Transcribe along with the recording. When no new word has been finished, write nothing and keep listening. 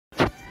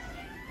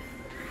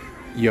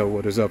Yo,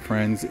 what is up,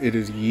 friends? It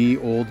is Ye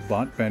Old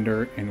Bot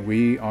Bender, and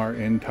we are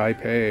in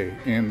Taipei,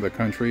 in the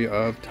country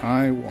of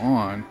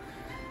Taiwan.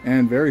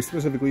 And very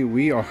specifically,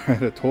 we are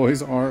at a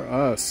Toys R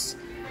Us.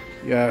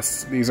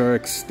 Yes, these are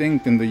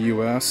extinct in the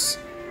US,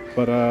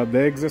 but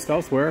they exist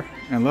elsewhere.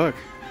 And look,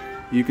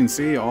 you can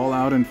see all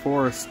out in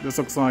force. This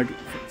looks like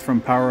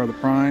from Power of the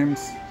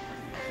Primes.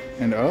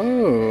 And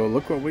oh,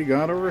 look what we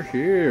got over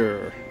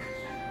here.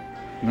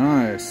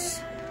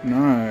 Nice,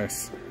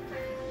 nice.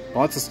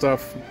 Lots of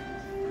stuff.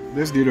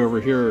 This dude over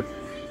here,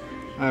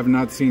 I have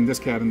not seen this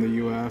cat in the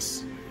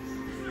US.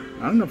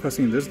 I don't know if I've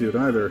seen this dude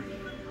either.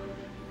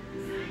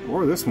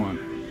 Or this one.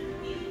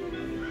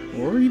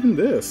 Or even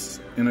this.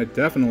 And I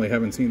definitely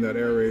haven't seen that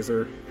Air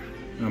Razor.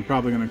 And I'm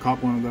probably going to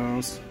cop one of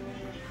those.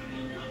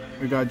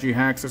 We got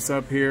G-Haxus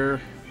up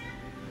here.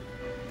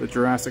 The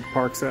Jurassic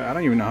Park set. I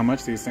don't even know how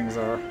much these things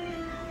are.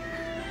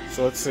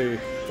 So let's see.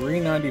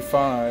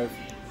 $3.95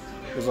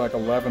 is like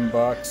 11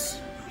 bucks.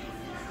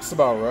 That's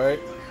about right.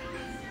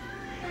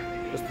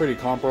 It's pretty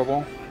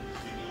comparable.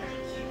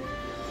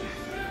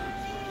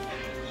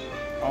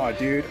 Oh,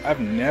 dude, I've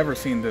never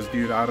seen this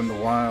dude out in the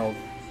wild.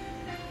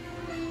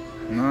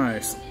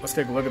 Nice. Let's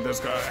take a look at this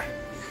guy.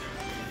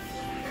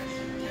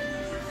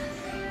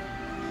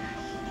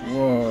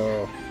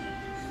 Whoa.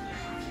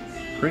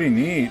 Pretty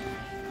neat.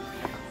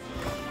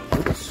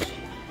 Oops.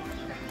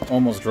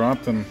 Almost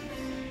dropped him.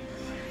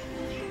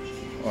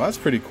 Well, that's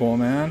pretty cool,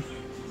 man.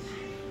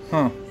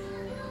 Huh.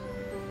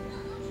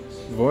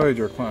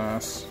 Voyager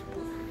class.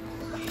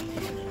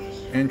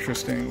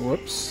 Interesting.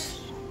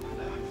 Whoops.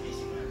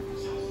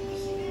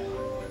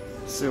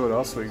 Let's see what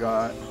else we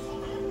got.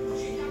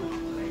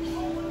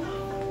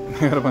 We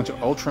got a bunch of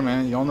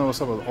Ultraman. Y'all know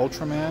what's up with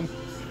Ultraman?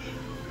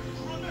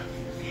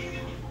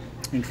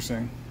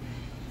 Interesting.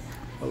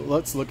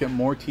 Let's look at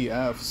more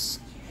TFs.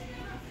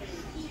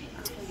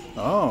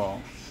 Oh.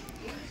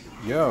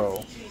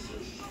 Yo.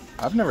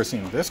 I've never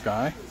seen this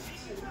guy.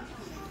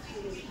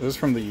 This is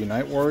from the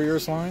Unite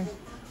Warriors line?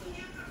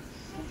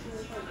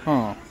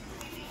 Huh.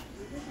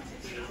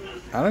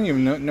 I don't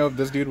even know if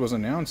this dude was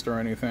announced or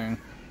anything.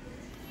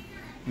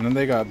 And then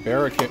they got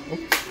Barricade.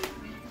 Oops.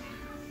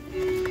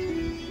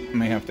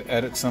 May have to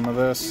edit some of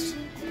this.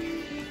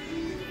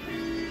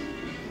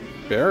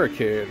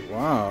 Barricade,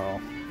 wow.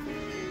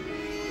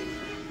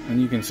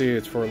 And you can see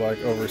it's for like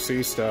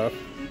overseas stuff.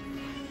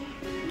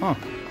 Huh,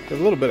 there's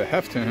a little bit of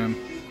heft to him.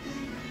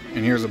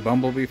 And here's a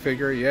Bumblebee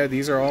figure. Yeah,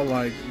 these are all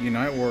like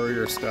Unite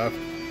Warrior stuff.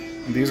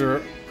 And these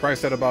are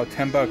priced at about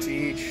 10 bucks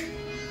each.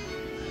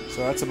 So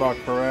that's about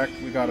correct.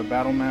 We got a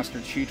Battlemaster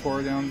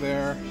Cheetor down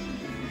there.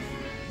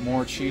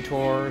 More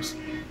Cheetors.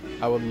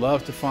 I would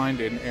love to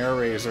find an Air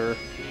Razor.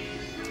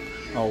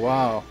 Oh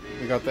wow.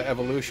 We got the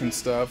Evolution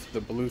stuff.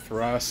 The Blue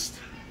Thrust.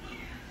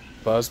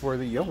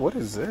 Buzzworthy. Yo, what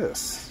is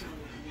this?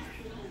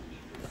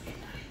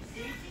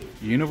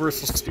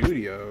 Universal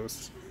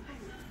Studios.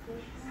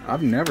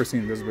 I've never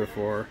seen this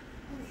before.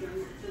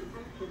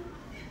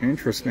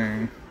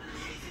 Interesting.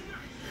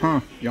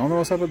 Huh. Y'all know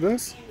what's up with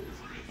this?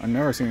 I've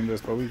never seen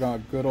this, but we got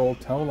good old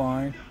Toe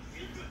Line.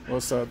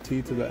 What's up,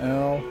 T to the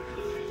L?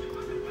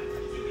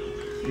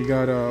 We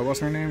got, what's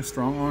her name?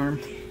 Strong Arm.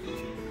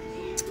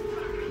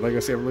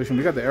 Legacy Evolution.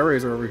 We got the Air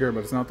Razor over here, but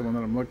it's not the one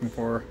that I'm looking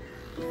for.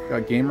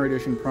 Got Gamer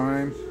Edition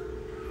Prime.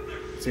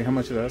 See how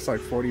much of that? That's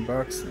like 40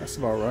 bucks. That's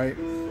about right.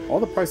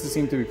 All the prices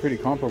seem to be pretty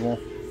comparable.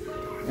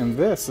 And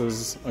this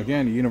is,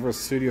 again, a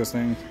Universal Studios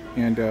thing.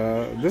 And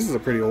this is a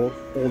pretty old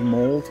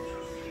mold.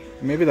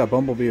 Maybe that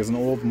Bumblebee is an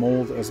old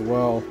mold as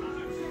well.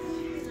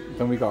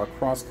 Then we got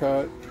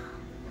Crosscut.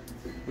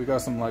 We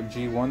got some like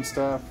G1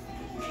 stuff.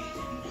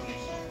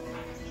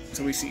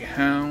 So we see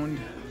Hound.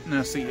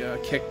 Now see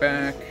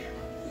Kickback.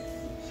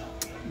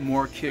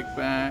 More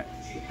Kickback.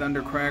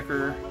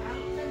 Thundercracker.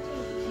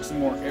 Some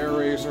more Air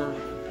Razor.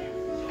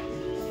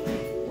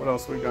 What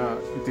else we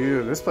got?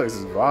 Dude, this place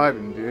is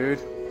vibing, dude.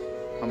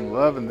 I'm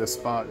loving this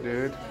spot,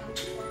 dude.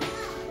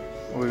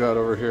 What we got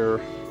over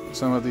here?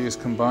 Some of these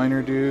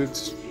combiner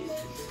dudes.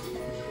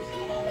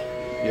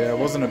 Yeah, I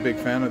wasn't a big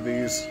fan of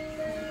these.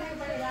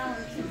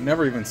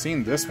 Never even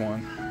seen this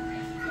one.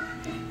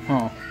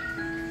 Huh.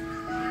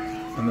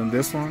 And then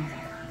this one.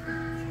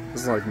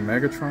 This is like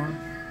Megatron.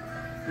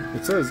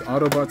 It says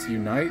Autobots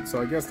Unite,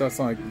 so I guess that's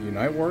like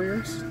Unite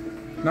Warriors?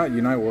 Not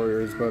Unite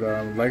Warriors, but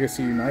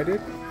Legacy United.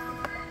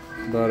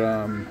 But,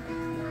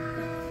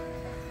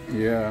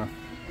 yeah.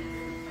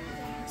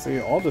 See,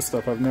 all this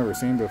stuff I've never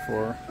seen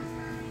before.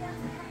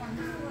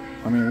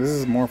 I mean, this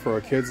is more for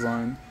a kid's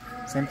line.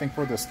 Same thing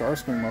for the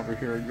Starscream over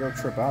here. Yo,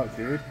 trip out,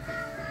 dude.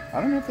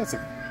 I don't know if that's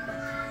a...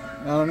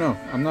 I don't know.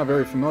 I'm not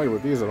very familiar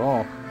with these at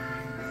all.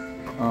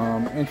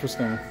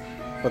 Interesting.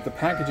 But the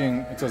packaging,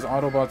 it says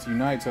Autobots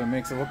Unite, so it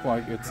makes it look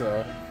like it's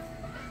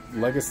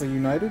Legacy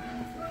United.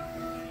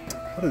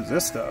 What is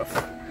this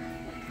stuff?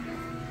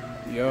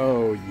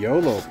 Yo,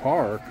 YOLO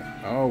Park.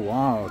 Oh,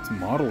 wow. It's a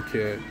model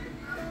kit.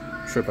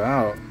 Trip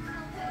out.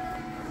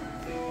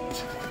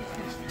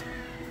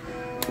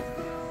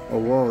 Oh,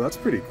 whoa. That's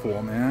pretty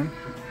cool, man.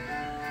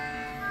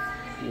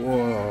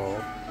 Whoa.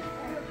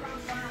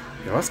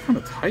 Yo, that's kind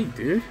of tight,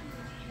 dude.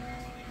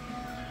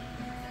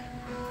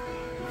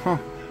 Huh.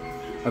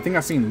 I think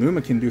I've seen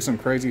Lumikin do some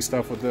crazy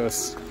stuff with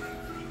this.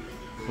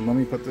 But let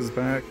me put this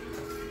back.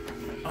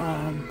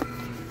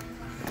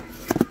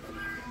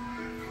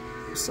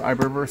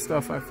 Cyberverse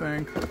stuff, I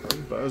think.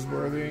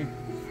 Buzzworthy.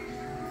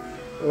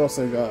 What else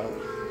they got?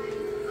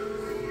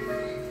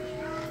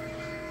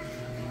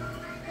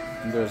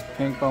 And there's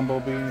Pink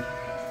Bumblebee.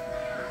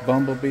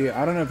 Bumblebee.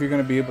 I don't know if you're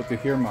going to be able to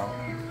hear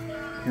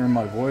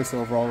my voice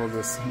over all of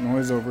this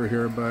noise over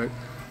here, but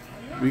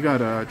we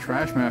got a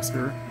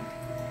Trashmaster.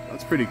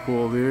 That's pretty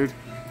cool, dude.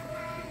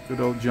 Good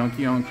old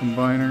Junkion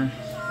Combiner.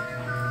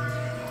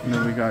 And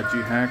then we got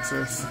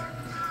G-Haxis.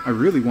 I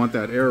really want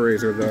that Air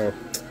Razor though.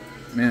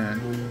 Man.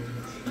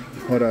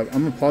 Hold up.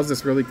 I'm gonna pause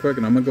this really quick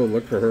and I'm gonna go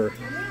look for her.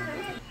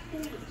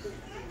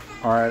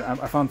 Alright,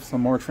 I found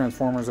some more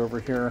Transformers over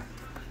here.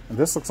 And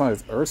this looks like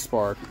it's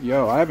Earthspark.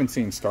 Yo, I haven't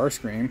seen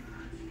Starscream.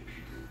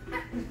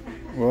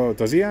 Whoa,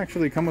 does he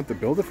actually come with the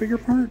Build-A-Figure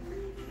part?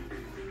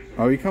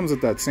 Oh, he comes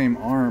with that same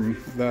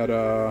arm that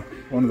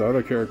one of the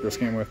other characters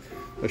came with.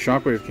 The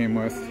Shockwave came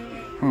with.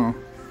 Huh.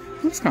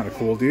 Looks kind of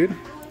cool, dude.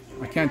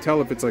 I can't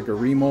tell if it's like a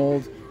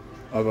remold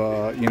of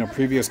a, you know,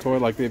 previous toy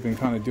like they've been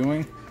kind of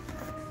doing.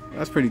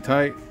 That's pretty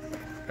tight.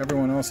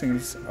 Everyone else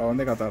seems... Oh, and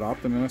they got that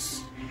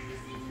Optimus.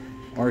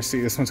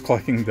 RC, this one's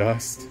collecting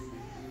dust.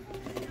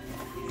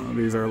 Oh,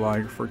 these are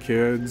like for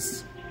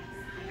kids.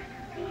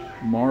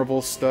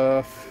 Marvel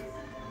stuff.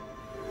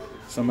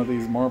 Some of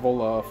these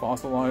Marvel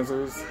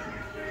fossilizers.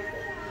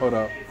 Hold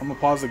up. I'm gonna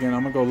pause again.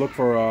 I'm gonna go look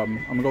for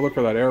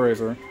that Air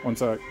Razor. One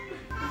sec.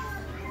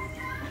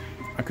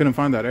 I couldn't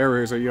find that Air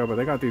Razor, yo, but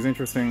they got these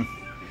interesting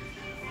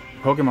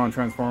Pokemon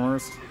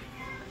Transformers.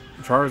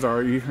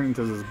 Charizard, he turns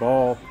into this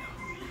ball.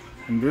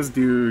 And this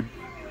dude,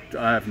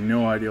 I have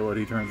no idea what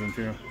he turns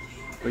into.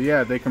 But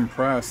yeah, they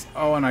compress.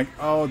 Oh, and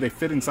they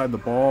fit inside the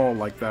ball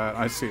like that.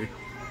 I see.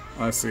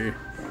 I see.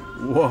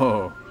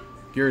 Whoa.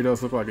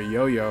 Gyarados look like a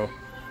yo-yo.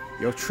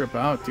 Yo, trip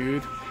out,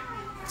 dude.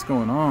 What's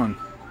going on?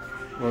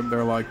 Well,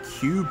 they're like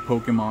cube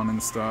Pokemon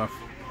and stuff.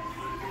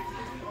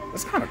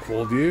 That's kind of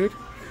cool, dude.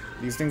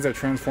 These things that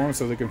transform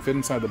so they can fit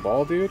inside the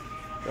ball, dude.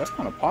 That's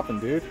kind of popping,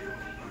 dude.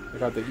 They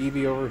got the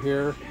Eevee over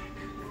here.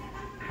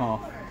 Huh.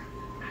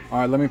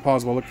 Alright, let me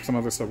pause. We'll look for some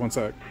other stuff. One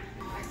sec.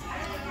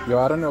 Yo,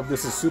 I don't know if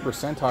this is Super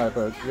Sentai,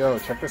 but yo,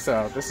 check this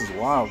out. This is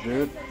wild,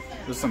 dude.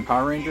 This is some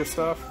Power Ranger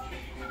stuff.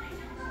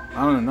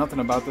 I don't know nothing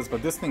about this,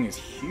 but this thing is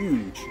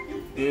huge.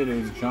 It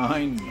is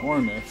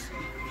ginormous.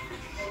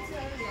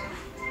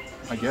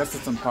 I guess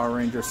it's some Power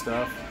Ranger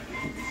stuff.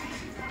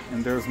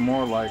 And there's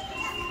more like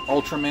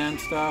Ultraman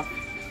stuff.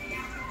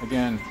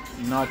 Again,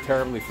 not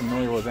terribly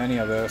familiar with any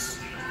of this.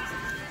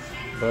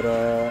 But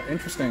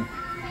interesting.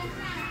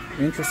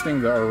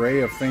 Interesting, the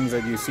array of things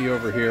that you see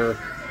over here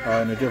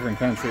in a different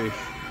country.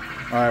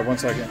 Alright, one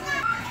second.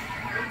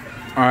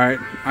 Alright,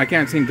 I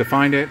can't seem to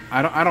find it.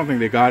 I don't think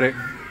they got it.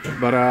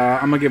 But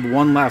I'm gonna give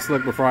one last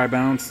look before I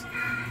bounce.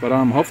 But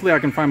hopefully I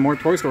can find more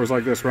toy stores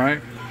like this,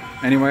 right?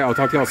 Anyway, I'll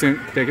talk to y'all soon.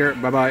 Take care.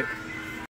 Bye-bye.